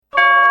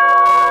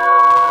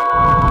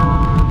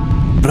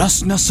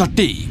प्रश्न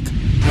सटीक,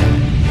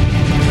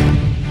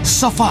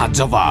 सफा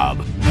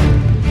जवाब,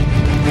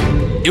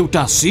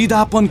 एउटा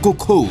सिधापनको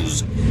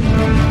खोज,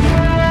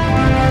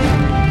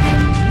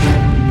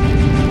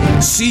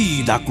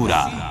 सीधा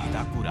कुरा।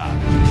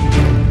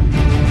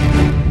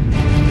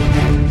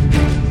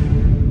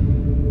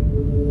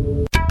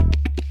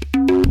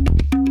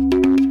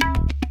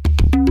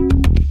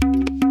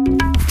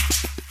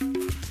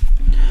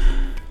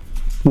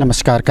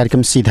 नमस्कार,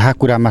 कार्यक्रम सीधा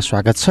कुरामा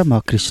स्वागत छ। म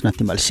Krishna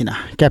Timal Sinha.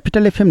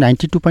 Capital FM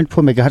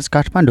 92.4 megahertz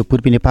Kathmandu,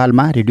 पूर्वी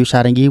नेपालमा रेडियो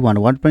सारङ्गी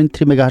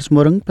 101.3 मेगाहर्ज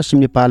मोरङ, पश्चिम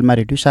नेपालमा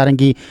रेडियो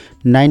सारङ्गी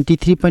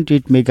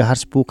 93.8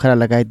 मेगाहर्ज पोखरा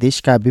लगायत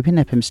देशका विभिन्न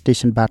एफएम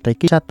स्टेशनबाट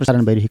एकैसाथ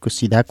प्रसारण भइरहेको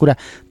सीधा कुरा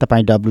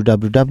तपाईँ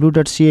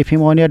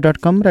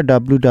www.cfmonia.com र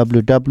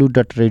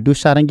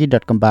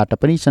www.radiosarangi.com बाट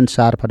पनि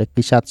संसारभर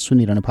एकैसाथ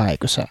सुनिरहनु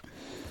भएको छ।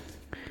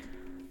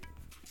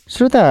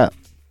 श्रोता,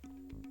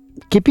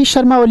 केपी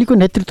शर्मा ओलीको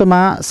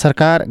नेतृत्वमा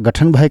सरकार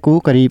गठन भएको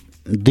करिब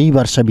 2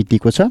 वर्ष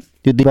बितेको छ।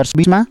 त्यो 2 वर्ष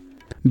बिचमा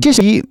विशेष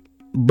गरी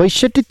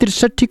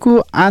 62-63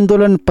 को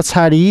आन्दोलन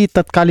पछाडि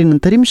तत्कालीन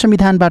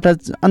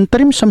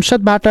अन्तरिम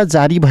संसदबाट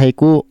जारी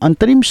भएको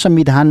अन्तरिम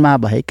संविधानमा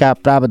भएका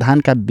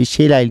प्रावधानका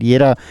विषयलाई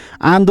लिएर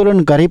आन्दोलन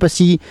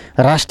गरेपछि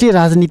राष्ट्रिय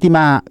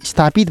राजनीतिमा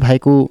स्थापित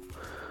भएको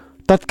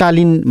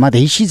तत्कालीन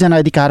मधेसी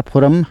जनअधिकार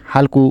फोरम,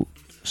 हालको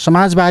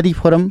समाजवादी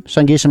फोरम,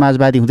 सङ्घीय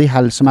समाजवादी हुँदै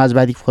हाल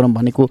समाजवादी फोरम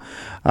भनेको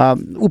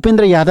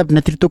उपेन्द्र यादव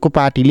नेतृत्वको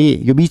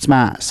पार्टीले यो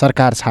बीचमा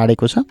सरकार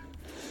छाडेको छ।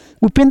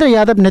 उपेन्द्र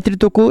यादव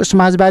नेतृत्वको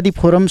समाजवादी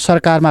फोरम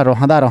सरकारमा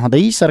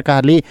रहँदै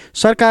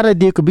सरकारले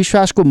दिएको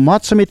विश्वासको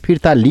मत समेत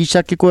फिर्ता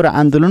लिइसकेको र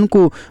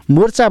आन्दोलनको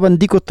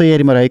मोर्चाबन्दीको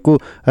तयारीमा रहेको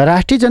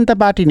राष्ट्रिय जनता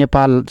पार्टी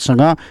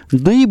नेपालसँग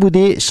 2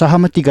 बुँदे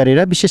सहमति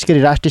गरेर विशेष गरी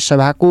राष्ट्रिय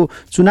सभाको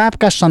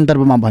चुनावका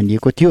सन्दर्भमा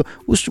भनिएको थियो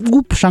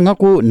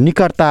उससँगको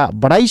निकटता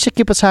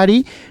बढाइसके पछाडि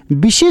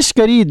विशेष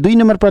गरी 2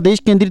 नम्बर प्रदेश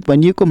केन्द्रित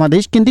भनिएको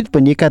मधेस केन्द्रित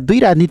भनिएका 2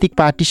 राजनीतिक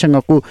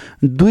पार्टीसँगको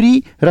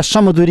दूरी र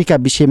समदूरीका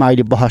विषयमा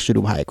अहिले बहस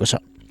सुरु भएको छ।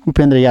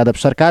 उपेन्द्र यादव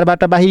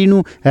सरकारबाट बाहिरिनु,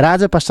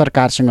 राजपा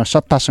सरकारसँग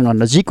सत्तासँग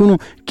नजिक हुनु,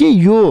 के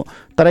यो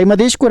तराई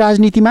मधेसको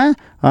राजनीतिमा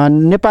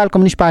नेपाल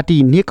कम्युनिस्ट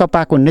पार्टी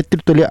नेकपाको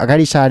नेतृत्वले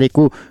अगाडि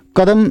सारेको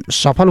कदम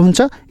सफल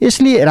हुन्छ?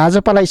 यसले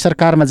राजपालाई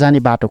सरकारमा जाने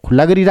बाटो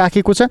खुल्ला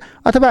गरिराखेको छ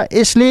अथवा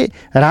यसले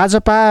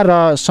राजपा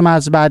र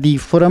समाजवादी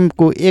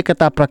फोरमको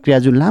एकता प्रक्रिया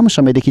जुन लामो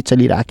समयदेखि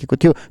चलिराखेको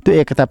थियो त्यो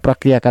एकता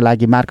प्रक्रियाका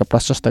लागि मार्ग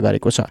प्रशस्त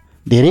गरेको छ?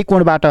 धेरै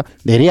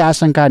कोणबाट धेरै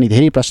आशंका अनि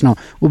धेरै प्रश्न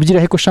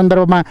उब्जिरहेको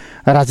सन्दर्भमा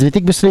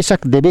राजनीतिक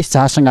विश्लेषक देबेश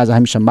झासँग आज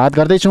हामी संवाद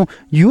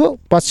गर्दैछौँ। यो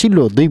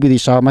पछिल्लो 2 बुँदे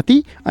सहमति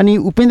अनि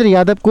उपेन्द्र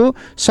यादवको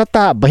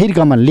सत्ता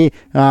बहिर्गमनले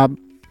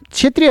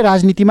क्षेत्रीय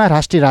राजनीतिमा,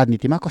 राष्ट्रिय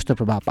राजनीतिमा कस्तो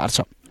प्रभाव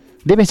पार्छ?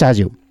 देबेश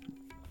झाज्यू,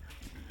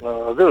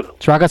 हजुर,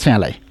 स्वागत छ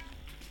यहाँलाई।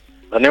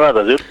 धन्यवाद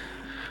हजुर।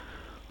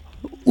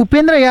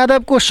 उपेन्द्र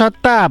यादवको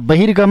सत्ता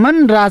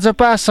बहिर्गमन,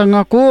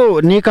 राजपासँगको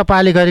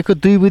नेकपाले गरेको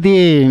 2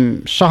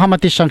 बुँदे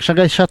सहमति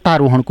सँगसँगै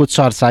सत्तारोहणको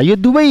चर्चा, यो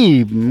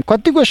दुवै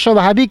कतिको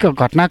स्वाभाविक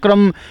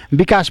घटनाक्रम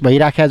विकास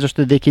भइराखेको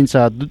जस्तो देखिन्छ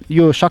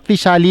यो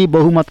शक्तिशाली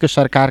बहुमतको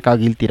सरकारका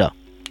अघिल्तिर?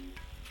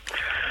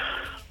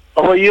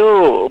 अब यो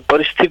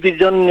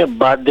परिस्थितिजन्य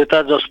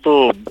बाध्यता जस्तो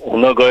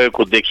हुन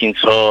गएको देखिन्छ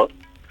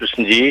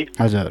कृष्णजी।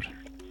 हजुर,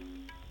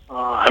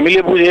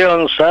 हामीले बुझे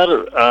अनुसार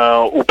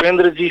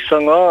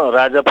उपेन्द्रजीसँग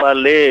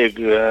राजपालले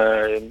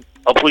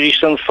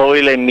अपोजिसन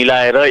सबैलाई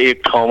मिलाएर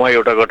एक ठाउँमा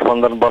एउटा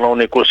गठबन्धन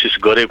बनाउने कोसिस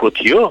गरेको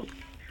थियो,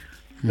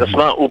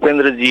 जसमा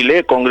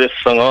उपेन्द्रजीले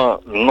कङ्ग्रेससँग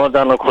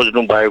नजान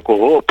खोज्नु भएको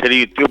हो।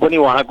 फेरि त्यो पनि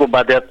उहाँको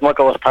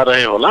बाध्यात्मक अवस्था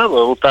रहे होला,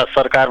 उता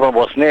सरकारमा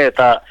बस्ने,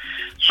 यता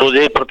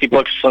सोझै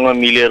प्रतिपक्षसँग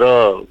मिलेर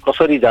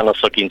कसरी जान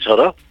सकिन्छ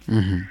र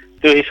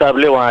त्यो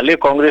हिसाबले उहाँले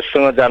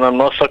कङ्ग्रेससँग जान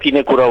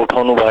नसकिने कुरा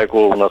उठाउनु भएको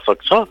हुन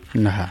सक्छ।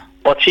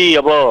 पछि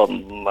अब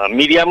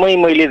मिडियामै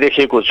मैले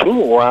देखेको छु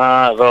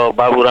उहाँ र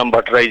बाबुराम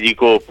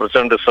भट्टराईजीको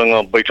प्रचण्डसँग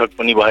बैठक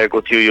पनि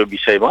भएको थियो यो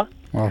विषयमा।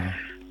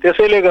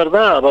 त्यसैले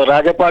गर्दा अब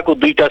राजपाको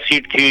 2टा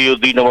सिट थियो यो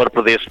 2 नम्बर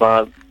प्रदेशमा,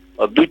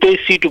 2टै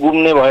सिट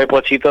गुम्ने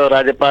भएपछि त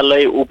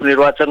राजपाललाई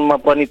उपनिर्वाचनमा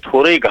पनि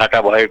थोरै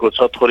घाटा भएको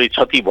छ, थोरै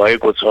क्षति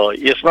भएको छ।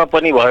 यसमा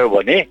पनि भयो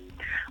भने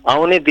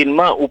आउने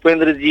दिनमा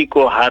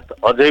उपेन्द्रजीको हात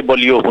अझै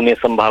बलियो हुने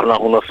सम्भावना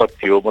हुन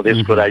सक्थ्यो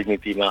मधेसको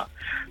राजनीतिमा।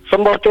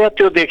 सम्भवतः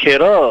त्यो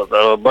देखेर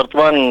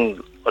वर्तमान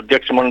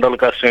अध्यक्ष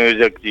मण्डलका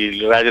संयोजक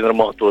जी राजेन्द्र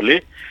महतोले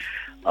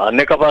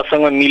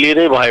नेकपासँग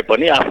मिलेरै भए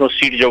पनि आफ्नो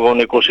सिट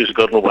जोगाउने कोसिस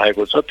गर्नु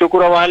भएको छ। त्यो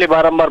कुरा उहाँले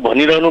बारम्बार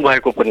भनिरहनु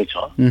भएको पनि छ।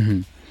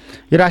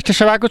 यो राष्ट्रिय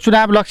सभाको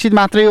चुनाव लक्षित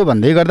मात्रै हो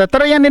भन्दै गर्दा,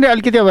 तर यहाँनिर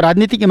अलिकति अब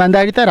राजनीतिक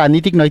इमान्दारिता,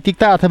 राजनीतिक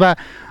नैतिकता अथवा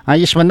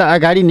यसभन्दा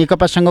अगाडि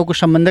नेकपासँगको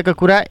सम्बन्धका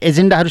कुरा,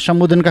 एजेन्डाहरू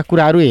सम्बोधनका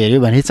कुराहरू हेऱ्यो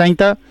भने चाहिँ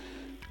त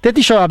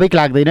त्यति स्वाभाविक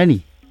लाग्दैन नि।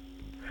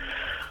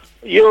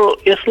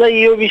 यसलाई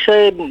यो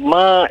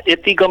विषयमा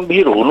यति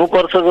गम्भीर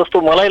हुनुपर्छ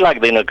जस्तो मलाई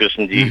लाग्दैन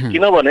कृष्णजी,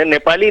 किनभने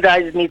नेपाली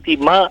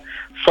राजनीतिमा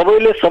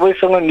सबैले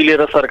सबैसँग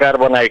मिलेर सरकार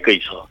बनाएकै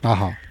छ।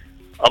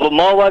 अब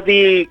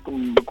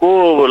माओवादीको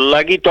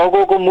लागि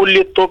टाउको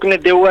मूल्य तोक्ने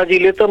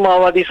देउवाजीले त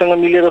माओवादीसँग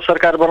मिलेर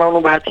सरकार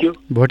बनाउनु भएको थियो,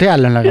 भोटै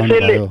हाल्न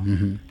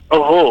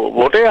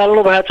भोटै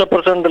हाल्नु भएको छ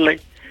प्रचण्डलाई।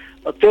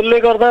 त्यसले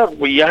गर्दा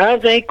यहाँ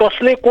चाहिँ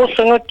कसले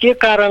कोसँग के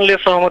कारणले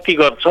सहमति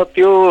गर्छ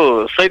त्यो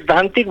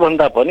सैद्धान्तिक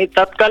भन्दा पनि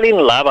तत्कालीन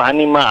लाभ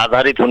हानिमा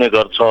आधारित हुने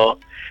गर्छ।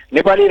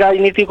 नेपाली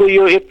राजनीतिको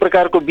यो एक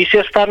प्रकारको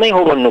विशेषता नै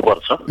हो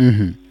भन्नुपर्छ।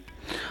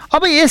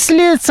 अब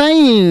यसले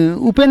चाहिँ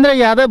उपेन्द्र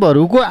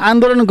यादवहरूको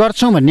आन्दोलन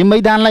गर्छौँ भन्ने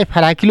मैदानलाई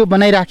फराकिलो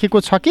बनाइराखेको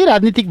छ कि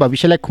राजनीतिक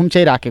भविष्यलाई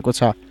खुम्चाइराखेको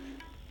छ?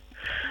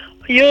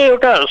 यो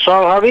एउटा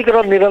स्वाभाविक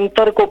र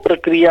निरन्तरको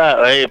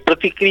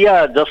प्रतिक्रिया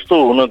जस्तो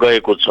हुन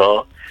गएको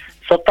छ।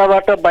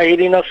 सत्ताबाट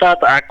बाहिरिन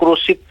साथ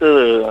आक्रोशित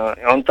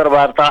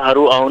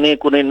अन्तर्वार्ताहरू आउने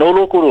कुनै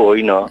नौलो कुरो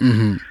होइन।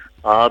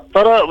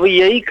 तर अब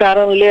यही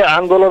कारणले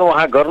आन्दोलन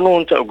उहाँ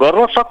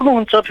गर्न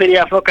सक्नुहुन्छ। फेरि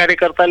आफ्नो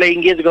कार्यकर्ताले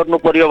इङ्गेज गर्नु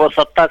पर्यो। अब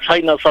सत्ता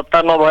छैन,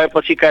 सत्ता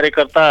नभएपछि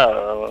कार्यकर्ता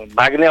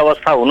भाग्ने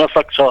अवस्था हुन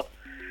सक्छ।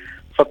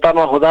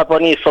 सत्तामा हुँदा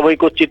पनि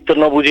सबैको चित्त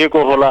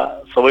नबुझेको होला,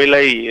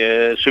 सबैलाई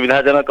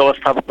सुविधाजनक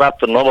अवस्था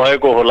प्राप्त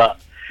नभएको होला।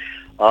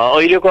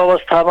 अहिलेको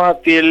अवस्थामा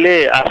त्यसले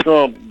आफ्नो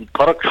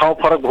फरक ठाउँ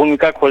फरक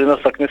भूमिका खोज्न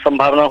सक्ने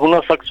सम्भावना हुन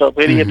सक्छ।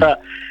 फेरि यता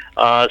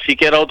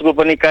सिके राउतको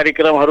पनि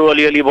कार्यक्रमहरू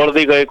अलिअलि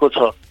बढ्दै गएको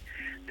छ।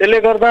 त्यसले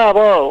गर्दा अब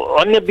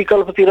अन्य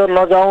विकल्पतिर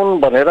नजाउन्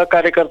भनेर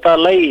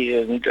कार्यकर्तालाई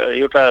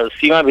एउटा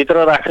सीमाभित्र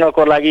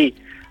राख्नको लागि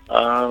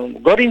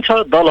गरिन्छ।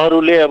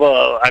 दलहरूले अब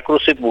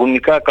आक्रोशित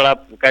भूमिका, कडा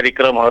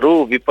कार्यक्रमहरू,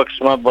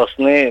 विपक्षमा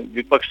बस्ने,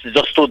 विपक्ष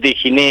जस्तो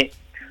देखिने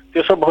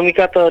त्यो सब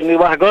भूमिका त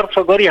निर्वाह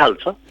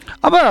गरिहाल्छ।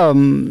 अब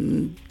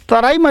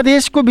तराई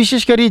मधेसको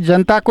विशेष गरी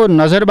जनताको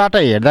नजरबाट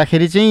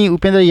हेर्दाखेरि चाहिँ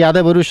उपेन्द्र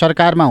यादवहरू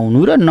सरकारमा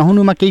हुनु र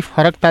नहुनुमा केही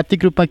फरक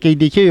तात्विक रूपमा केही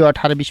देखियो यो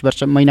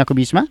 18-20 महिनाको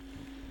बिचमा?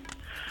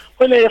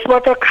 होइन,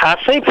 यसबाट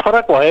खासै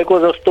फरक भएको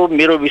जस्तो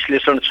मेरो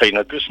विश्लेषण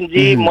छैन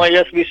कृष्णजी। म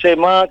यस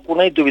विषयमा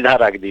कुनै दुविधा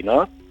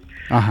राख्दिनँ।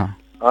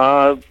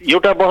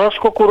 एउटा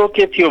बहसको कुरो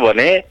के थियो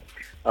भने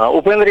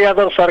उपेन्द्र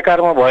यादव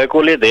सरकारमा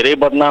भएकोले धेरै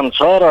बदनाम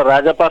छ र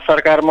राजपा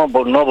सरकारमा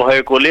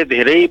नभएकोले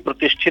धेरै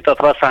प्रतिष्ठित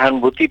अथवा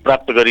सहानुभूति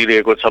प्राप्त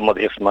गरिरहेको छ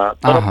मधेसमा।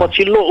 तर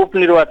पछिल्लो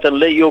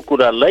उपनिर्वाचनले यो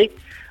कुरालाई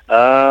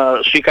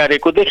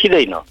स्वीकारेको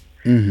देखिँदैन।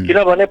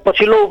 किनभने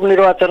पछिल्लो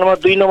उपनिर्वाचनमा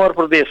 2 नम्बर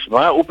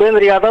प्रदेशमा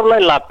उपेन्द्र यादवलाई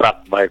लाभ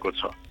प्राप्त भएको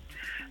छ।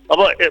 अब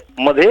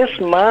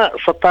मधेसमा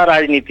सत्ता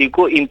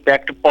राजनीतिको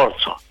इम्प्याक्ट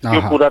पर्छ,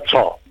 यो कुरा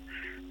छ।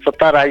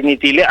 सत्ता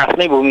राजनीतिले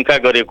आफ्नै भूमिका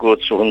गरेको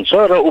हुन्छ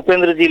र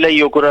उपेन्द्रजीलाई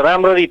यो कुरा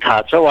राम्ररी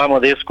थाहा छ। उहाँ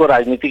मधेसको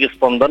राजनीतिक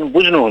स्पन्दन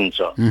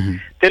बुझ्नुहुन्छ।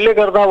 त्यसले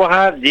गर्दा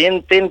उहाँ जेन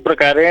तेन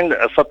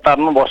प्रकारले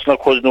सत्तामा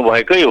बस्न खोज्नु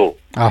भएकै हो।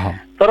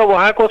 तर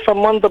उहाँको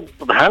सम्बन्ध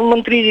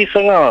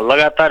प्रधानमन्त्रीजीसँग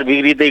लगातार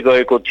बिग्रिँदै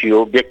गएको थियो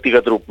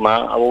व्यक्तिगत रूपमा।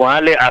 अब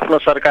उहाँले आफ्नो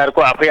सरकारको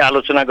आफै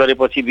आलोचना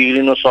गरेपछि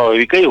बिग्रिनु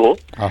स्वाभाविकै हो,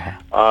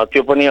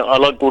 त्यो पनि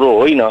अलग कुरो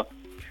होइन।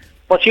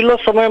 पछिल्लो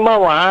समयमा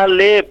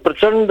उहाँले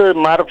प्रचण्ड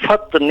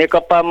मार्फत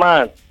नेकपामा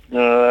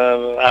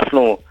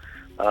आफ्नो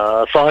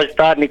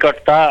सहजता,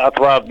 निकटता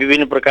अथवा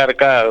विभिन्न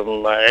प्रकारका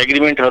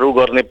एग्रिमेन्टहरू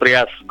गर्ने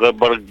प्रयास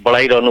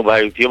बढाइरहनु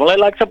भएको थियो। मलाई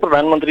लाग्छ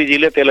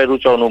प्रधानमन्त्रीजीले त्यसलाई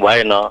रुचाउनु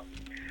भएन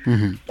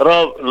र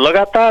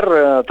लगातार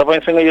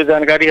तपाईँसँग यो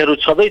जानकारीहरू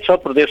छँदैछ।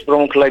 प्रदेश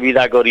प्रमुखलाई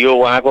विदा गरियो,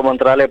 उहाँको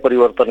मन्त्रालय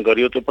परिवर्तन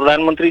गरियो, त्यो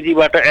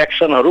प्रधानमन्त्रीजीबाट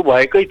एक्सनहरू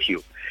भएकै थियो।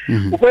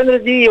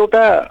 उपेन्द्रजी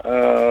एउटा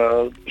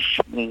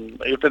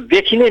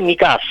देखिने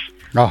निकास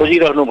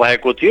खोजिरहनु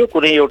भएको थियो,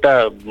 कुनै एउटा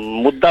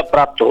मुद्दा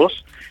प्राप्त होस्।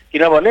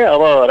 किनभने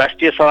अब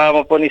राष्ट्रिय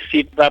सभामा पनि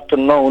सिट प्राप्त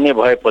नहुने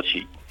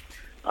भएपछि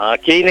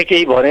केही न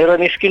केही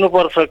भनेर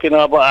निस्किनुपर्छ। किन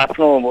अब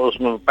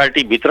आफ्नो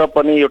पार्टीभित्र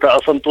पनि एउटा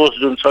असन्तोष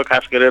जुन छ,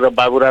 खास गरेर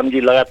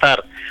बाबुरामजी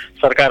लगातार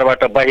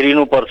सरकारबाट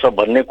बाहिरिनुपर्छ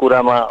भन्ने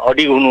कुरामा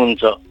अडिग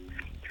हुनुहुन्छ।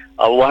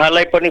 अब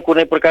उहाँलाई पनि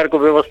कुनै प्रकारको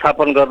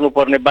व्यवस्थापन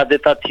गर्नुपर्ने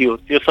बाध्यता थियो।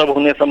 त्यो सब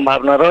हुने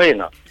सम्भावना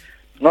रहेन।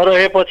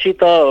 नरहेपछि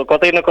त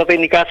कतै न कतै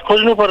निकास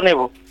खोज्नुपर्ने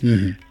भयो।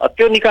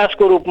 त्यो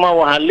निकासको रूपमा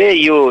उहाँले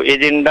यो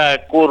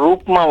एजेन्डाको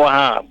रूपमा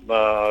उहाँ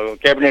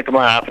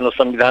क्याबिनेटमा आफ्नो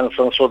संविधान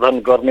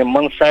संशोधन गर्ने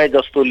मनसाय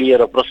जस्तो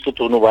लिएर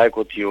प्रस्तुत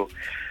हुनुभएको थियो।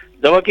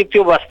 जबकि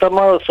त्यो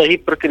वास्तवमा सही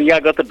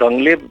प्रक्रियागत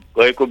ढङ्गले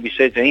गएको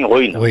विषय चाहिँ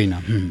होइन।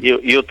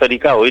 यो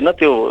तरिका होइन।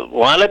 त्यो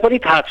उहाँलाई पनि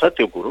थाहा छ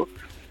त्यो कुरो।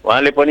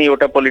 उहाँले पनि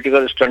एउटा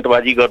पोलिटिकल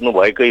स्टन्टबाजी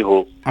गर्नुभएकै हो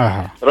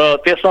र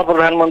त्यसमा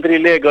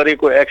प्रधानमन्त्रीले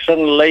गरेको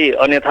एक्सनलाई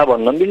अन्यथा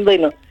भन्न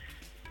मिल्दैन।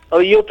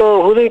 अब यो त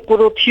हुने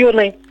कुरो थियो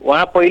नै।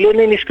 उहाँ पहिले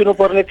नै निस्किनु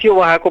पर्ने थियो,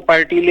 उहाँको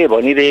पार्टीले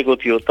भनिरहेको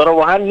थियो। तर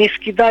उहाँ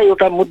निस्किँदा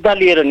एउटा मुद्दा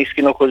लिएर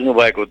निस्किन खोज्नु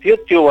भएको थियो,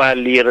 त्यो उहाँ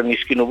लिएर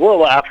निस्किनु भयो।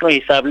 अब आफ्नो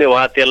हिसाबले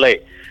उहाँ त्यसलाई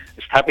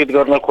स्थापित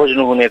गर्न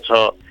खोज्नु हुनेछ।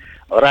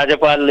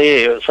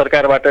 राज्यपालले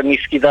सरकारबाट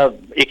निस्किँदा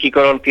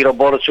एकीकरणतिर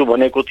बढ्छु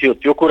भनेको थियो,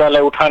 त्यो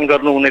कुरालाई उठान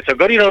गर्नुहुनेछ,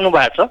 गरिरहनु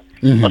भएको छ।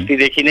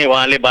 अस्तिदेखि नै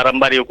उहाँले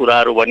बारम्बार यो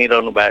कुराहरू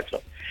भनिरहनु भएको छ।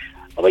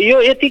 अब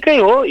यो यतिकै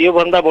हो,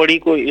 योभन्दा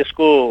बढीको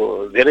यसको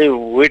धेरै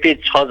वेटेज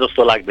छ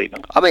जस्तो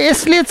लाग्दैन। अब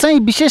यसले चाहिँ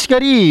विशेष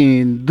गरी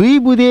 2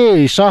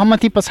 बुँदे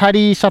सहमति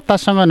पछाडि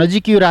सत्तासँग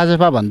नजिकियो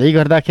राजपा भन्दै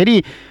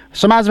गर्दाखेरि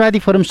समाजवादी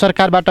फोरम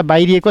सरकारबाट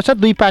बाहिरिएको छ।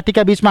 2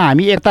 पार्टीका बीचमा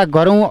हामी एकता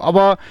गरौँ, अब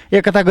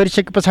एकता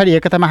गरिसके पछाडि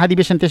एकता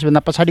महाधिवेशन त्यसभन्दा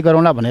पछाडि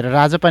गरौँला भनेर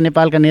राजपा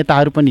नेपालका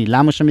नेताहरू पनि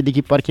लामो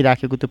समयदेखि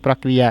पर्खिराखेको त्यो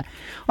प्रक्रिया।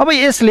 अब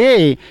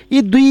यसले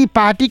यी 2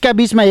 पार्टीका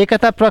बीचमा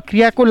एकता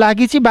प्रक्रियाको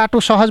लागि चाहिँ बाटो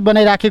सहज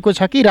बनाइराखेको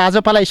छ कि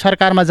राजपालाई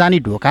सरकारमा जाने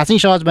ढोका चाहिँ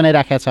सहज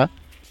बनाइराखेको छ?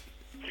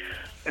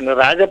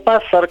 राजपा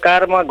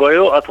सरकारमा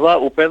गयो अथवा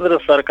उपेन्द्र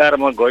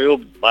सरकारमा गयो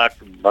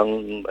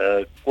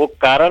को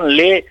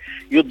कारणले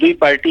यो दुई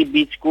पार्टी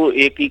बीचको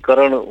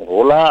एकीकरण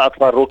होला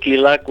अथवा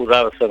रोकिला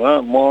कुरासँग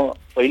म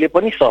पहिले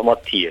पनि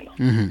सहमत थिएन।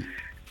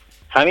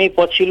 हामी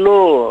पछिल्लो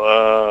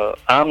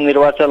आम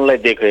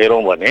निर्वाचनलाई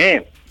हेरौँ भने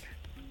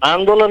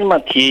आन्दोलनमा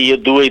थिए यो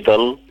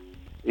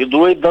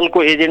दुवै दलको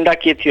एजेन्डा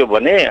के थियो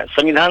भने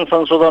संविधान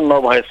संशोधन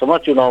नभएसम्म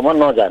चुनावमा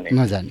नजाने।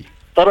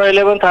 तर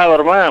 11th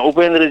आवरमा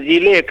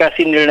उपेन्द्रजीले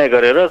एक्कासी निर्णय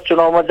गरेर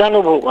चुनावमा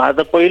जानुभयो। उहाँ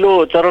त पहिलो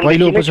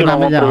चरणदेखि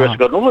चुनावमा प्रवेश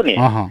गर्नुभयो नि,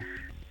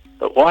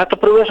 उहाँ त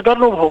प्रवेश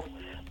गर्नुभयो।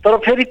 तर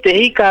फेरि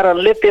त्यही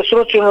कारणले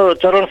तेस्रो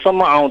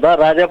चरणसम्म आउँदा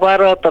राजपा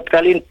र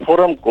तत्कालीन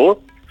फोरमको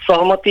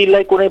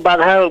सहमतिलाई कुनै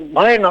बाधा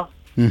भएन।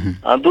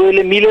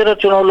 दुवैले मिलेर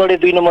चुनाव लडे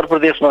 2 नम्बर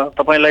प्रदेशमा,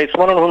 तपाईलाई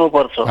स्मरण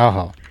हुनुपर्छ।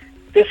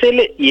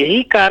 त्यसैले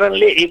यही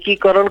कारणले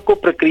एकीकरणको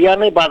प्रक्रिया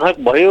नै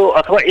बाधक भयो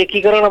अथवा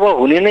एकीकरण अब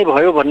हुने नै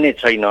भयो भन्ने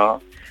छैन।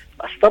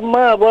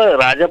 वास्तवमा अब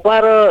राजपा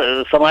र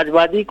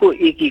समाजवादीको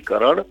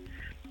एकीकरण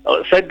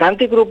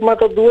सैद्धान्तिक रूपमा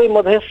त दुवै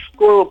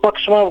मधेसको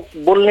पक्षमा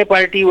बोल्ने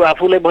पार्टी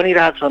आफूलाई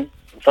भनिरहेछन्।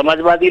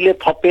 समाजवादीले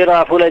थपेर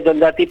आफूलाई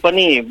जनजाति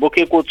पनि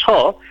बोकेको छ,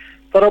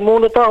 तर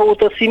मूलत ऊ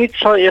त सीमित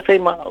छ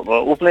यसैमा।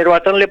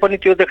 उपनिर्वाचनले पनि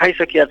त्यो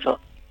देखाइसकेका छ।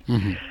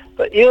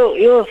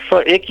 यो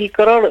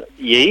एकीकरण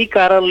यही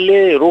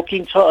कारणले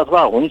रोकिन्छ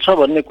अथवा हुन्छ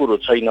भन्ने कुरो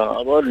छैन।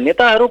 अब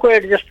नेताहरूको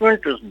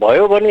एडजस्टमेन्ट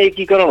भयो भने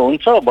एकीकरण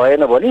हुन्छ,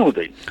 भएन भने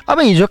हुँदैन। अब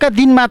हिजोका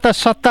दिनमा त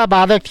सत्ता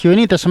बाधक थियो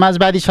नि त,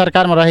 समाजवादी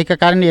सरकारमा रहेका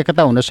कारण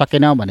एकता हुन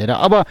सकेन भनेर।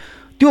 अब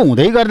त्यो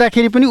हुँदै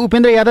गर्दाखेरि पनि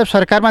उपेन्द्र यादव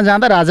सरकारमा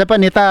जाँदा राजपा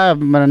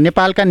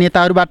नेपालका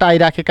नेताहरूबाट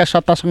आइराखेका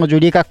सत्तासँग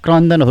जोडिएका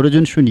क्रन्दनहरू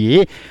जुन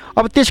सुनिए,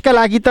 अब त्यसका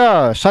लागि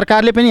त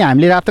सरकारले पनि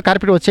हामीले रातो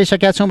कार्पेट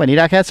ओछ्याइसकेका छौँ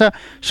भनिराखेका छ।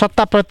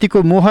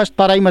 सत्ताप्रतिको मोह,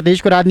 तराई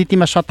मधेसको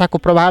राजनीतिमा सत्ताको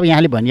प्रभाव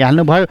यहाँले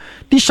भनिहाल्नु भयो।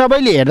 ती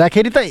सबैले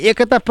हेर्दाखेरि त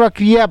एकता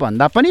प्रक्रिया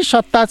भन्दा पनि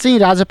सत्ता चाहिँ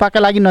राजपाका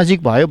लागि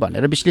नजिक भयो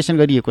भनेर विश्लेषण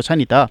गरिएको छ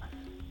नि त।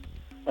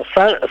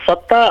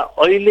 सत्ता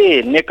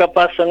अहिले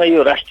नेकपासँग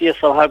यो राष्ट्रिय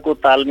सभाको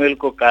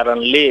तालमेलको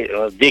कारणले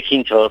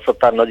देखिन्छ,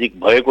 सत्ता नजिक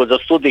भएको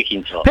जस्तो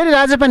देखिन्छ। फेरि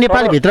राजपा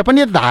नेपालभित्र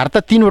पनि धार त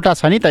 3वटा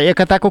छ नि त,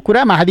 एकताको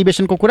कुरा,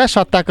 महाधिवेशनको कुरा,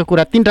 सत्ताको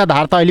कुरा, 3टा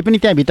धार त अहिले पनि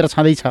त्यहाँभित्र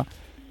छँदैछ।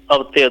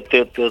 अब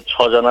त्यो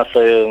 6 जना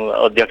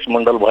अध्यक्ष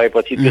मण्डल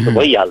भएपछि त्यो त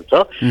भइहाल्छ।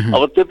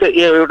 अब त्यो त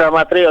एउटा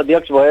मात्रै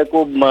अध्यक्ष भएको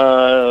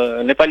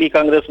नेपाली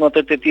काङ्ग्रेसमा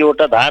त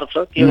त्यतिवटा धार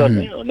छ, के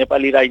गर्ने,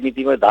 नेपाली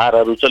राजनीतिमा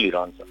धारहरू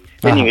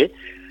चलिरहन्छ।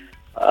 एनिवे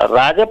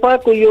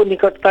राजपाको यो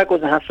निकटताको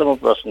जहाँसम्म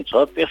प्रश्न छ,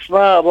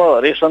 त्यसमा अब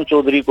रेशम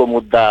चौधरीको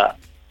मुद्दा,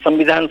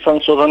 संविधान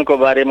संशोधनको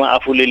बारेमा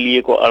आफूले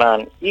लिएको अडान,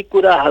 यी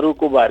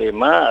कुराहरूको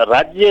बारेमा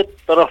राज्य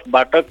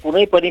तर्फबाट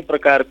कुनै पनि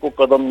प्रकारको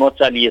कदम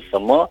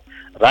नचालिएसम्म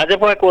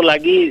राजपाको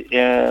लागि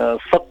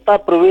सत्ता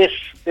प्रवेश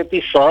त्यति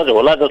सहज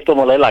होला जस्तो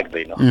मलाई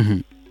लाग्दैन।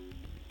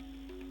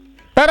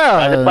 तर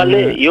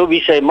राजपाले यो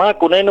विषयमा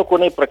कुनै न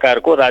कुनै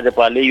प्रकारको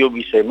राजपाले यो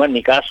विषयमा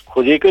निकास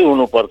खोजेकै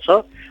हुनुपर्छ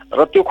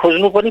र त्यो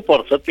खोज्नु पनि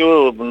पर्छ।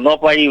 त्यो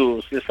नपाई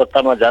उसले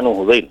सत्तामा जानु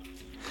हुँदैन।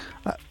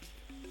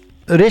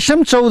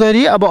 रेशम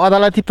चौधरी अब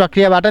अदालती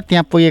प्रक्रियाबाट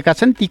त्यहाँ पुगेका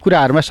छन्। ती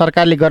कुराहरूमा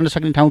सरकारले गर्न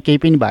सक्ने ठाउँ केही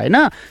पनि भएन।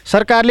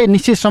 सरकारले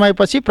निश्चित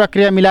समयपछि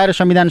प्रक्रिया मिलाएर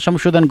संविधान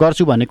संशोधन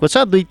गर्छु भनेको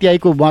छ।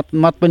 2/3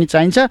 मत पनि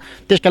चाहिन्छ।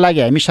 त्यसका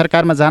लागि हामी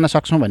सरकारमा जान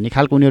सक्छौँ भन्ने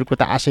खालको उनीहरूको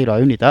त आशय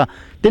रह्यो नि त।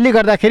 त्यसले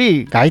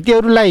गर्दाखेरि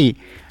घाइतेहरूलाई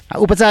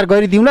उपचार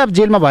गरिदिउँला,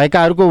 जेलमा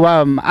भएकाहरूको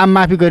आम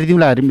माफी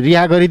गरिदिउँला,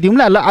 रिहा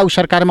गरिदिउँला, ल आउ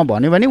सरकारमा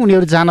भन्यो भने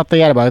उनीहरू जान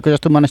तयार भएको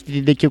जस्तो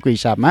मनस्थिति देखिएको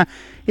हिसाबमा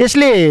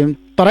यसले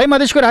तराई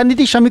मधेसको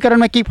राजनीतिक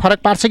समीकरणमा केही फरक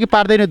पार्छ कि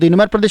पार्दैन? 2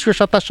 नम्बर प्रदेशको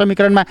सत्ता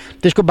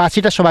समीकरणमा त्यसको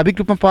बासिटा स्वाभाविक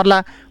रूपमा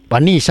पर्ला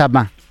भन्ने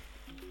हिसाबमा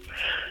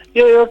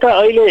यो एउटा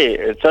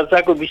अहिले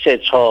चर्चाको विषय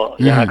छ।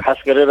 यहाँ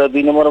खास गरेर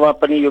 2 नम्बरमा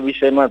पनि यो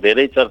विषयमा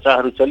धेरै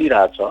चर्चाहरू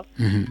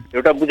चलिरहेछ।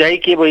 एउटा बुझाइ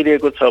के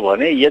भइरहेको छ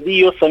भने यदि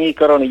यो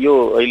समीकरण, यो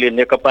अहिले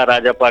नेकपा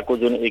राजपाको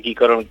जुन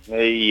एकीकरण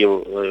यो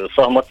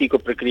सहमतिको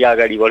प्रक्रिया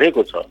अगाडि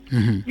बढेको छ,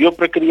 यो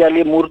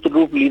प्रक्रियाले मूर्त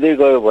रूप लिँदै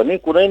गयो भने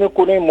कुनै न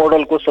कुनै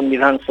मोडलको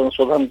संविधान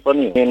संशोधन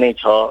पनि नै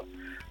छ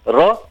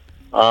र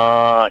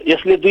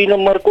यसले 2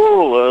 नम्बरको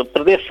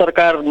प्रदेश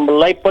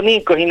सरकारलाई पनि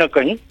कहीँ न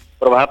कहीँ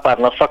प्रभाव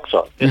पार्न सक्छ।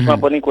 त्यसमा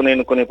पनि कुनै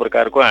न कुनै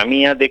प्रकारको हामी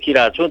यहाँ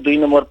देखिरहेछौँ। 2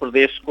 नम्बर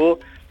प्रदेशको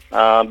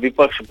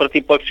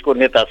प्रतिपक्षको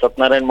नेता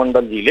सत्यनारायण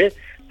मण्डलजीले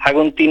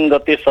फागुन 3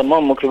 गतेसम्म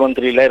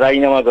मुख्यमन्त्रीलाई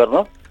राजीनामा गर्न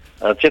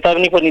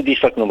चेतावनी पनि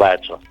दिइसक्नु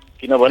भएको छ।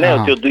 किनभने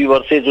त्यो 2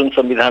 वर्षे जुन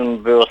संविधान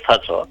व्यवस्था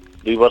छ,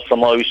 2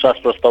 वर्षसम्म अविश्वास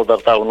प्रस्ताव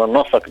दर्ता हुन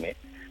नसक्ने,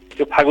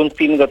 त्यो फागुन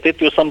 3 गते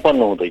त्यो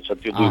सम्पन्न हुँदैछ,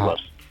 त्यो 2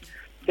 वर्ष।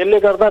 त्यसले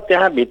गर्दा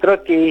त्यहाँभित्र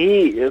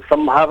केही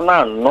सम्भावना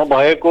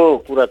नभएको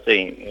कुरा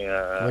चाहिँ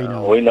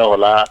होइन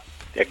होला,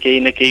 त्यहाँ केही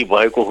न केही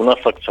भएको हुन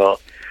सक्छ।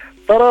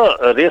 तर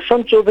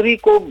रेशम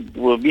चौधरीको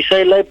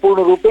विषयलाई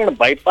पूर्ण रूपेण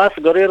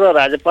बाइपास गरेर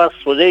राजपा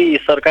सोझै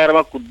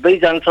सरकारमा कुद्दै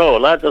जान्छ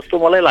होला जस्तो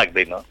मलाई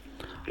लाग्दैन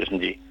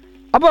कृष्णजी।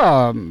 अब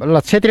ल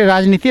क्षेत्रीय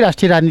राजनीति,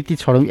 राष्ट्रिय राजनीति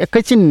छोडौँ,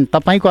 एकैछिन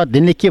तपाईँको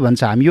अध्ययनले के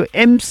भन्छ? हामी यो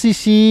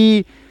एमसिसी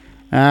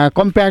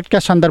कम्प्याक्टका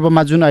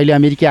सन्दर्भमा जुन अहिले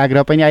अमेरिकी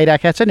आग्रह पनि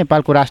आइराखेको छ,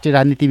 नेपालको राष्ट्रिय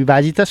राजनीति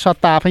विभाजित छ,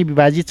 सत्ता आफै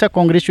विभाजित छ,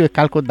 कङ्ग्रेसको एक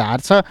खालको धार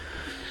छ,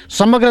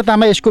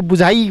 समग्रतामा यसको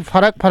बुझाइ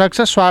फरक फरक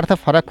छ, स्वार्थ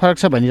फरक फरक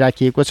छ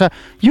भनिराखिएको छ।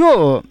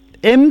 यो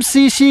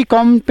एमसिसी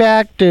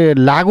कम्प्याक्ट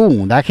लागू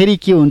हुँदाखेरि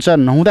के हुन्छ,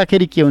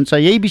 नहुँदाखेरि के हुन्छ,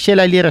 यही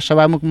विषयलाई लिएर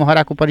सभामुख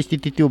महराको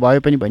परिस्थिति त्यो भयो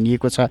पनि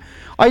भनिएको छ।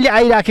 अहिले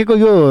आइराखेको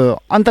यो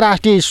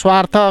अन्तर्राष्ट्रिय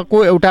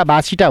स्वार्थको एउटा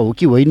बासिटा हो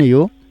कि होइन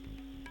यो?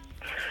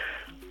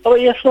 अब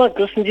यसमा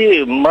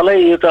कृष्णजी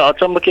मलाई एउटा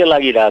अचम्म के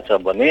लागिरहेछ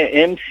भने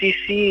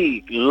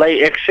एमसिसीलाई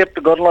एक्सेप्ट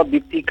गर्न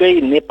बित्तिकै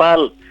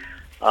नेपाल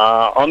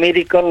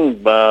अमेरिकन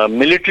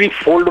मिलिट्री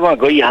फोल्डमा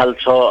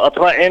गइहाल्छ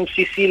अथवा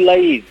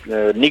एमसिसीलाई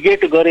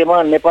निगेट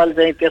गरेमा नेपाल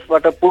चाहिँ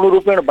त्यसबाट पूर्ण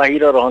रूपेण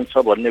बाहिर रहन्छ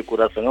भन्ने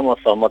कुरासँग म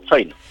सहमत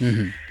छैन।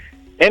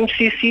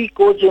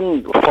 एमसिसीको जुन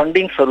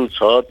फन्डिङ्सहरू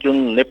छ जुन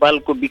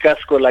नेपालको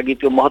विकासको लागि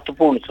त्यो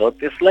महत्त्वपूर्ण छ,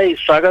 त्यसलाई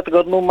स्वागत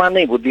गर्नुमा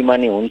नै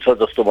बुद्धिमानी हुन्छ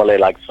जस्तो मलाई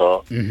लाग्छ।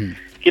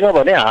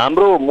 किनभने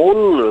हाम्रो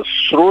मूल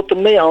स्रोत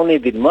नै आउने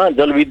दिनमा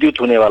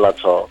जलविद्युत हुनेवाला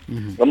छ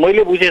र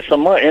मैले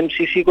बुझेसम्म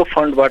एमसिसीको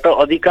फन्डबाट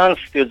अधिकांश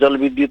त्यो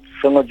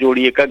जलविद्युतसँग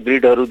जोडिएका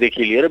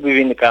ग्रिडहरूदेखि लिएर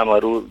विभिन्न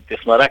कामहरू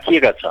त्यसमा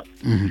राखिएका छन्।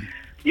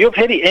 यो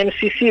फेरि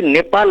एमसिसी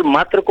नेपाल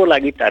मात्रको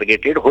लागि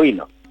टार्गेटेड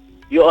होइन,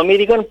 यो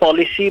अमेरिकन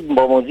पोलिसी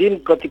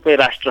बमोजिम कतिपय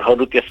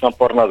राष्ट्रहरू त्यसमा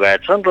पर्न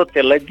गएछन् र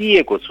त्यसलाई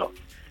दिएको छ।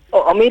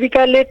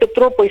 अमेरिकाले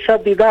त्यत्रो पैसा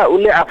दिँदा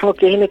उसले आफ्नो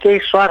केही न केही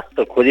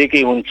स्वार्थ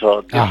खोजेकै हुन्छ,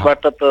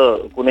 त्यसबाट त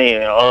कुनै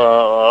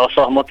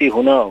असहमति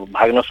हुन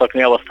भाग्न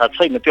सक्ने अवस्था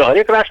छैन। त्यो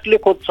हरेक राष्ट्रले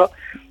खोज्छ।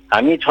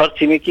 हामी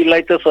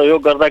छरछिमेकीलाई त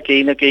सहयोग गर्दा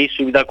केही न केही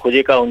सुविधा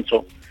खोजेका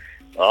हुन्छौँ,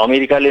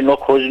 अमेरिकाले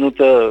नखोज्नु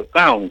त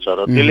कहाँ हुन्छ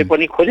र त्यसले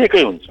पनि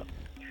खोजेकै हुन्छ।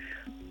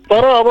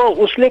 तर अब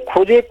उसले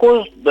खोजेको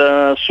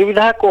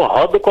सुविधाको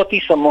हद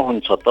कतिसम्म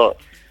हुन्छ त?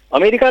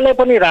 अमेरिकालाई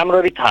पनि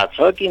राम्ररी थाहा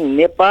छ कि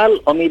नेपाल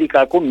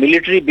अमेरिकाको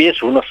मिलिट्री बेस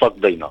हुन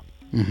सक्दैन।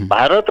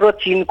 भारत र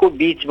चीनको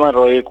बीचमा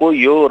रहेको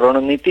यो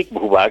रणनीतिक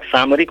भूभाग,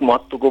 सामरिक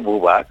महत्त्वको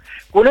भूभाग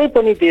कुनै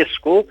पनि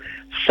देशको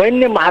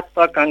सैन्य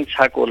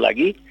महत्वाकांक्षाको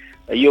लागि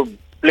यो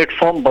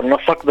प्लेटफर्म बन्न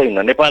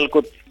सक्दैन। नेपालको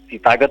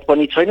तागत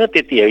पनि छैन,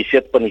 त्यति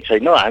हैसियत पनि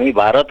छैन। हामी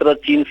भारत र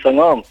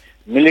चीनसँग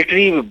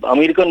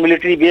अमेरिकन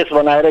मिलिट्री बेस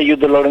बनाएर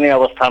युद्ध लड्ने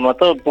अवस्थामा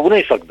त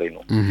पुग्नै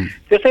सक्दैनौँ।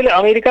 त्यसैले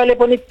अमेरिकाले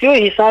पनि त्यो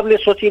हिसाबले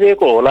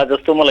सोचिरहेको होला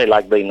जस्तो मलाई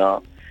लाग्दैन।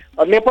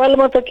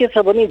 नेपालमा त के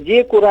छ भने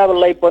जे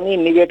कुरालाई पनि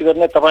निगेट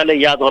गर्ने, तपाईँलाई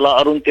याद होला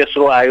अरुण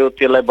तेस्रो आयो,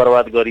 त्यसलाई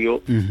बर्बाद गरियो।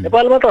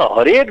 नेपालमा त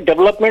हरेक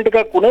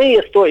डेभलपमेन्टका कुनै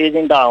यस्तो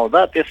एजेन्डा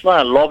आउँदा त्यसमा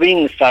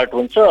लबिङ स्टार्ट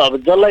हुन्छ। अब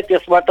जसलाई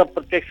त्यसबाट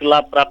प्रत्यक्ष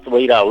लाभ प्राप्त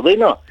भइरहेको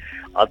हुँदैन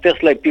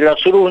त्यसलाई पीडा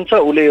सुरु हुन्छ,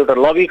 उसले एउटा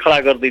लबी खडा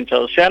गरिदिन्छ।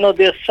 सानो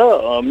देश छ,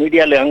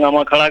 मिडियाले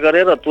हङ्गामा खडा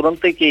गरेर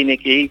तुरन्तै केही न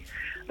केही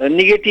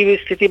नेगेटिभ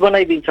स्थिति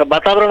बनाइदिन्छ,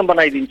 वातावरण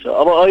बनाइदिन्छ।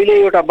 अब अहिले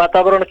एउटा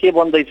वातावरण के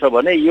बन्दैछ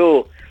भने यो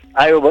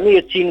आयो भने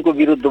यो चीनको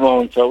विरुद्धमा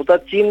हुन्छ। उता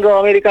चीन र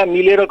अमेरिका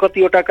मिलेर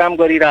कतिवटा काम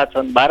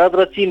गरिरहेछन्, भारत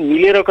र चीन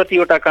मिलेर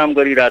कतिवटा काम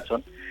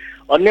गरिरहेछन्।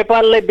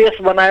 नेपाललाई बेस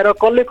बनाएर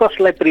कसले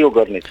कसलाई प्रयोग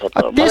गर्नेछ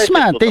त?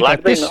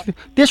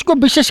 त्यसको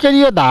विशेष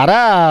गरी यो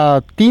धारा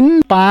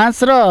 3,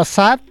 5 र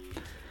 7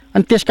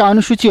 अनि त्यसका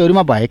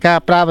अनुसूचीहरूमा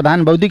भएका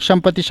प्रावधान, बौद्धिक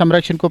सम्पत्ति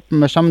संरक्षणको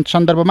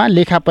सन्दर्भमा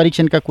लेखा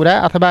परीक्षणका कुरा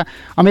अथवा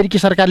अमेरिकी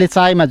सरकारले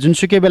चाहेमा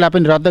जुनसुकै बेला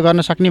पनि रद्द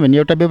गर्न सक्ने भन्ने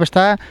एउटा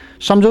व्यवस्था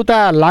सम्झौता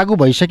लागू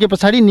भइसके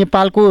पछाडि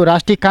नेपालको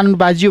राष्ट्रिय कानुन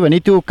बाजियो भने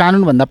त्यो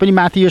कानुनभन्दा पनि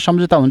माथि यो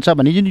सम्झौता हुन्छ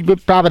भन्ने जुन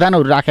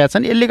प्रावधानहरू राखेका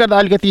छन्, यसले गर्दा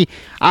अलिकति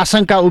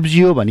आशंका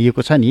उब्जियो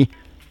भनिएको छ नि।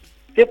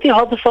 त्यति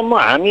हदसम्म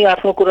हामी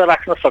आफ्नो कुरा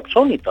राख्न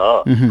सक्छौँ नि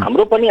त।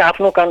 हाम्रो पनि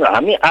आफ्नो कानुन,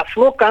 हामी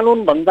आफ्नो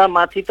कानुनभन्दा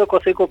माथि त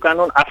कसैको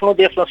कानुन आफ्नो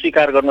देशमा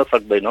स्वीकार गर्न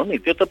सक्दैनौँ नि,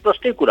 त्यो त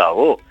प्रष्टै कुरा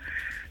हो।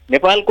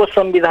 नेपालको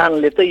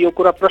संविधानले त यो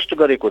कुरा प्रष्ट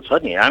गरेको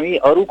छ नि,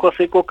 हामी अरू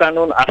कसैको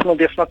कानुन आफ्नो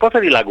देशमा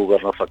कसरी लागू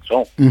गर्न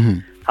सक्छौँ?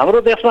 हाम्रो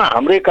देशमा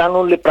हाम्रै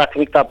कानुनले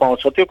प्राथमिकता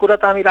पाउँछ, त्यो कुरा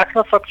त हामी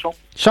राख्न सक्छौँ।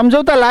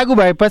 सम्झौता लागू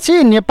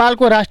भएपछि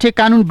नेपालको राष्ट्रिय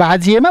कानुन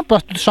बाजिएमा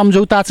प्रस्तुत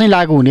सम्झौता चाहिँ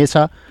लागू हुनेछ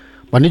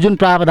भन्ने जुन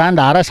प्रावधान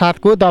धारा 7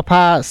 को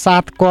दफा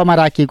 7 क मा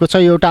राखिएको छ,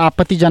 यो एउटा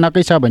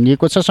आपत्तिजनकै छ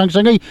भनिएको छ।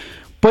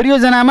 सँगसँगै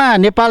परियोजनामा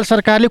नेपाल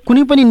सरकारले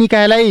कुनै पनि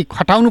निकायलाई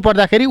खटाउनु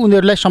पर्दाखेरि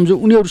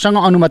उनीहरूसँग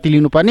अनुमति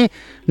लिनुपर्ने,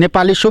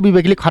 नेपालले सो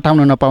विवेकले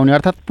खटाउन नपाउने,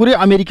 अर्थात् पुरै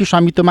अमेरिकी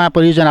स्वामित्वमा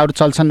परियोजनाहरू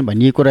चल्छन्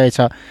भनिएको रहेछ।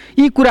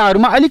 यी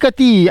कुराहरूमा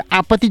अलिकति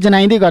आपत्ति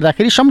जनाइँदै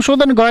गर्दाखेरि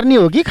संशोधन गर्ने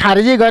हो कि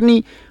खारेजै गर्ने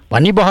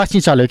भन्ने बहस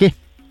चाहिँ चल्यो कि?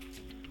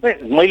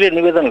 मैले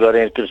निवेदन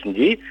गरेँ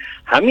कृष्णजी,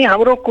 हामी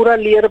हाम्रो कुरा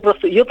लिएर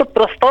यो त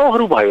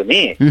प्रस्तावहरू भयो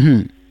नि,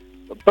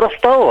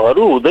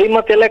 प्रस्तावहरू हुँदैमा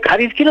त्यसलाई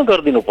खारिज किन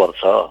गरिदिनु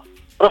पर्छ?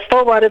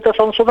 प्रस्तावबारे त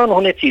संशोधन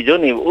हुने चिज हो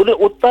नि।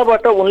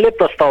 उताबाट उनले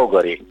प्रस्ताव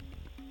गरे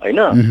होइन,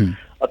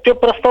 त्यो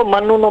प्रस्ताव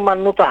मान्नु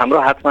नमान्नु त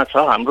हाम्रो हातमा छ,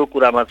 हाम्रो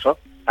कुरामा छ।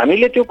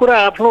 हामीले त्यो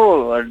कुरा आफ्नो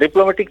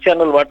डिप्लोमेटिक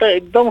च्यानलबाट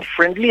एकदम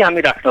फ्रेन्डली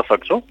हामी राख्न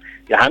सक्छौँ।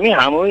 हामी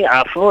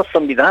आफ्नो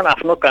संविधान,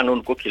 आफ्नो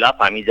कानुनको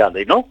खिलाफ हामी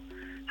जाँदैनौँ।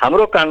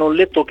 हाम्रो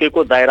कानुनले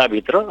तोकेको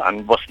दायराभित्र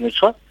हामी बस्नु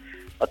छ,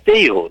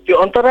 त्यही हो। त्यो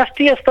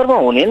अन्तर्राष्ट्रिय स्तरमा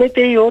हुने नै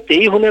त्यही हो,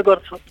 त्यही हुने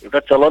गर्छ, एउटा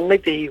चलन नै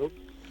त्यही हो।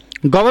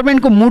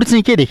 गभर्मेन्टको मुड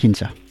चाहिँ के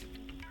देखिन्छ?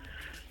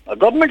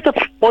 गभर्मेन्ट त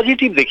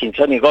पोजिटिभ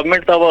देखिन्छ नि।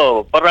 गभर्मेन्ट त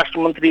अब परराष्ट्र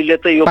मन्त्रीले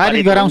त यो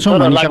पारित गराउँछौँ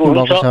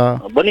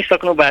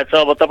भनिसक्नु भएको छ।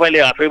 अब तपाईँले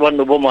आफै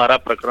भन्नुभयो महारा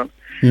प्रकरण,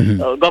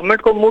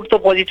 गभर्मेन्टको मुड त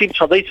पोजिटिभ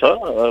छँदैछ,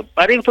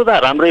 पारित हुँदा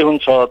राम्रै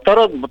हुन्छ। तर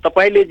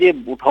तपाईँले जे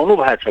उठाउनु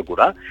भएको छ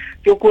कुरा,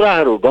 त्यो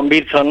कुराहरू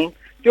गम्भीर छन्।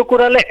 त्यो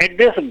कुरालाई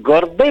एड्रेस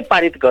गर्दै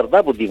पारित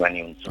गर्दा बुद्धिमानी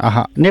हुन्छ।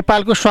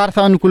 नेपालको स्वार्थ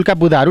अनुकूलका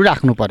बुदाहरू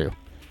राख्नु पर्यो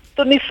त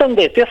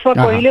निस्सन्देह, त्यसमा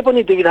कहिले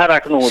पनि दुविधा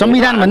राख्नु हुँदैन।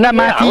 संविधानभन्दा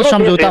माथि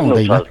सम्झौता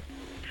हुँदैन।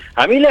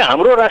 हामीले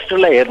हाम्रो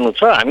राष्ट्रलाई हेर्नु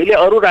छ, हामीले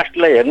अरू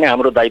राष्ट्रलाई हेर्ने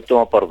हाम्रो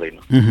दायित्वमा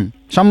पर्दैन।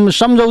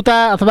 सम्झौता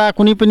अथवा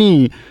कुनै पनि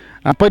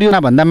परियोजना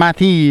भन्दा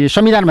माथि,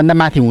 संविधान भन्दा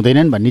माथि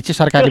हुँदैनन् भन्ने चाहिँ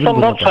सरकारले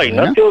सम्भव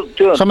छैन।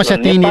 त्यो समस्या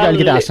त्यहीँनिर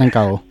अलिकति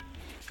आशंका हो।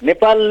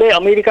 नेपालले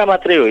अमेरिका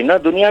मात्रै होइन,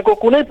 दुनियाँको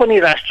कुनै पनि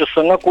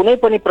राष्ट्रसँग कुनै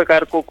पनि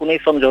प्रकारको कुनै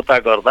सम्झौता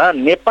गर्दा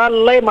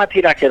नेपाललाई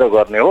माथि राखेर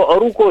गर्ने हो।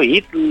 अरूको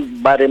हित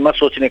बारेमा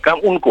सोच्ने काम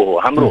उनको हो,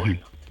 हाम्रो होइन।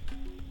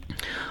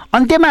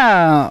 अन्त्यमा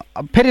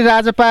फेरि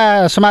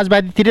राजपा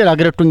समाजवादीतिर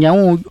लगेर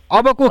टुङ्ग्याउँ।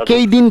 अबको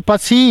केही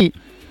दिनपछि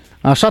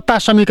सत्ता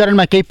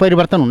समीकरणमा केही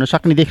परिवर्तन हुन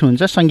सक्ने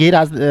देख्नुहुन्छ सङ्घीय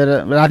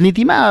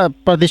राजनीतिमा,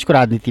 प्रदेशको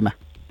राजनीतिमा?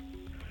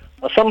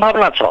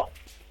 सम्भावना छ।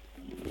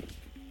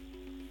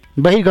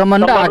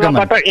 बहिर्गमन र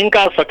आगमनबाट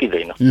इन्कार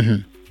सकिँदैन।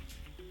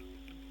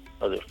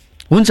 हजुर,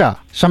 हुन्छ।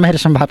 समय र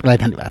सम्भावनाको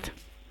लागि धन्यवाद।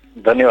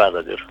 धन्यवाद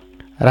हजुर।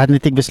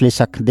 राजनीतिक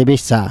विश्लेषक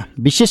देवेश झा।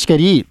 विशेष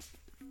गरी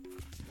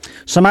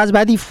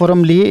समाजवादी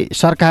फोरमले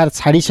सरकार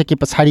छाडिसके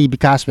पछाडि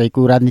विकास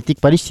भएको राजनीतिक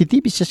परिस्थिति,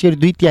 विशेष गरी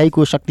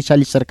 2/3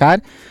 शक्तिशाली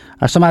सरकार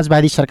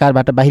समाजवादी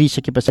सरकारबाट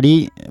बाहिरिसके पछाडि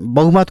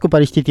बहुमतको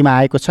परिस्थितिमा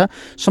आएको छ।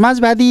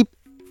 समाजवादी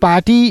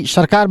पार्टी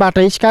सरकारबाट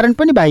यसकारण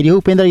पनि बाहिरियो,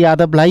 उपेन्द्र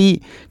यादवलाई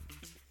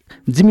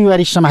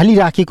जिम्मेवारी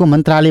सम्हालिराखेको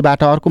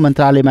मन्त्रालयबाट अर्को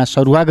मन्त्रालयमा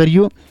सरुवा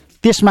गरियो।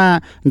 त्यसमा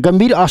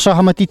गम्भीर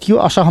असहमति थियो।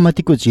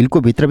 असहमतिको झिल्को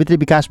भित्रभित्रै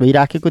विकास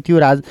भइराखेको थियो।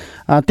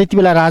 त्यति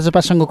बेला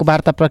राजपासँगको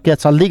वार्ता प्रक्रिया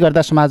चल्दै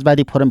गर्दा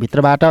समाजवादी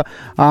फोरमभित्रबाट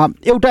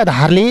एउटा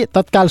धारले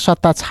तत्काल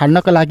सत्ता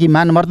छाड्नका लागि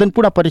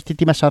मानमर्दनपूर्ण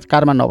परिस्थितिमा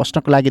सरकारमा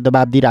नबस्नको लागि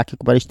दबाब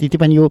दिइराखेको परिस्थिति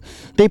पनि हो।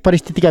 त्यही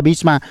परिस्थितिका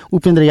बिचमा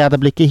उपेन्द्र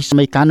यादवले केही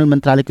समय कानुन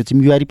मन्त्रालयको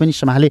जिम्मेवारी पनि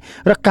सम्हाले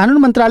र कानुन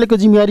मन्त्रालयको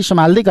जिम्मेवारी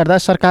सम्हाल्दै गर्दा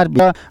सरकार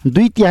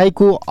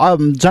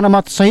 2/3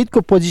 जनमत सहितको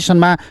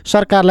पोजिसनमा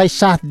सरकारलाई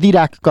साथ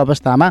दिइराखेको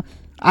अवस्थामा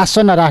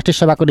आसन्न राष्ट्रिय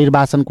सभाको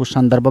निर्वाचनको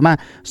सन्दर्भमा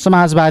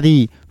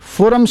समाजवादी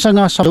फोरमसँग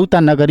सम्झौता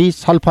नगरी,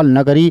 छलफल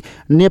नगरी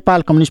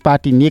नेपाल कम्युनिस्ट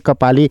पार्टी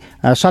नेकपाले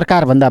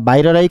सरकारभन्दा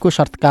बाहिर रहेको,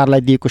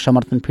 सरकारलाई दिएको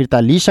समर्थन फिर्ता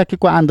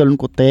लिइसकेको,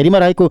 आन्दोलनको तयारीमा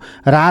रहेको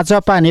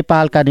राजपा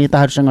नेपालका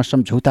नेताहरूसँग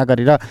सम्झौता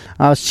गरेर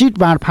सिट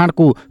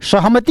बाँडफाँडको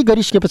सहमति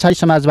गरिसके पछाडि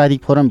समाजवादी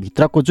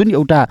फोरमभित्रको जुन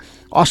एउटा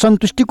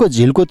असन्तुष्टिको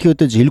झिल्को थियो,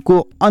 त्यो झिल्को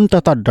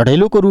अन्ततः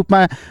डढेलोको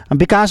रूपमा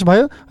विकास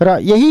भयो र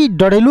यही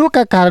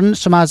डढेलोका कारण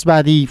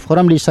समाजवादी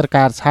फोरमले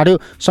सरकार छाड्यो।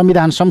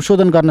 संविधान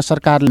संशोधन गर्न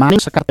सरकारले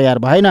सरकार तयार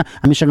भएन,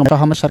 हामीसँग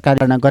सहमत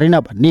सरकार गरेन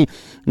भन्ने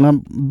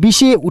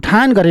विषय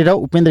उठान गरेर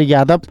उपेन्द्र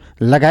यादव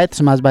लगायत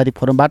समाजवादी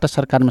फोरमबाट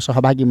सरकारमा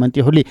सहभागी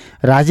मन्त्रीहरूले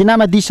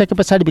राजीनामा दिइसके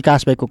पछाडि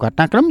विकास भएको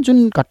घटनाक्रम,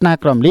 जुन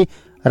घटनाक्रमले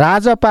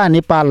राजपा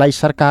नेपाललाई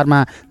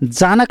सरकारमा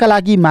जानका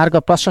लागि मार्ग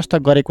प्रशस्त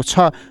गरेको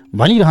छ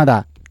भनिरहँदा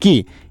के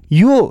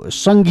यो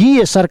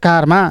सङ्घीय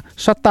सरकारमा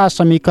सत्ता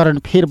समीकरण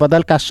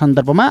फेरबदलका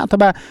सन्दर्भमा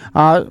अथवा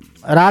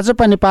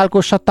राजपा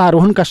नेपालको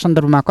सत्तारोहणका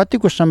सन्दर्भमा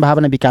कतिको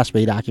सम्भावना विकास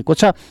भइराखेको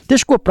छ,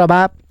 त्यसको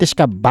प्रभाव,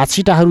 त्यसका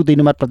बाछिटाहरू 2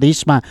 नम्बर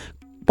प्रदेशमा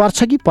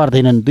पर्छ कि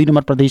पर्दैनन्? 2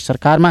 नम्बर प्रदेश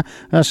सरकारमा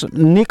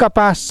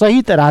नेकपा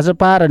सहित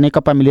राजपा र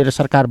नेकपा मिलेर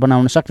सरकार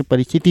बनाउन सक्ने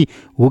परिस्थिति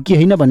हो कि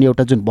होइन भन्ने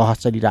एउटा जुन बहस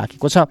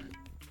चलिराखेको छ,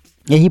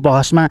 यही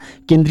बहसमा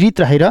केन्द्रित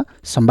रहेर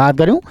संवाद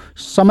गऱ्यौँ।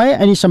 समय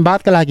अनि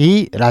संवादका लागि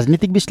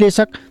राजनीतिक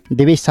विश्लेषक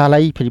देवेश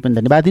शाहलाई फेरि पनि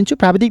धन्यवाद दिन्छु।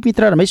 प्राविधिक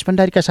मित्र रमेश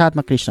भण्डारीका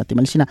साथमा कृष्ण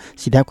तिमल सिन्हा।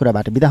 सिधा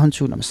कुराबाट बिदा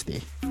हुन्छु।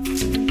 नमस्ते।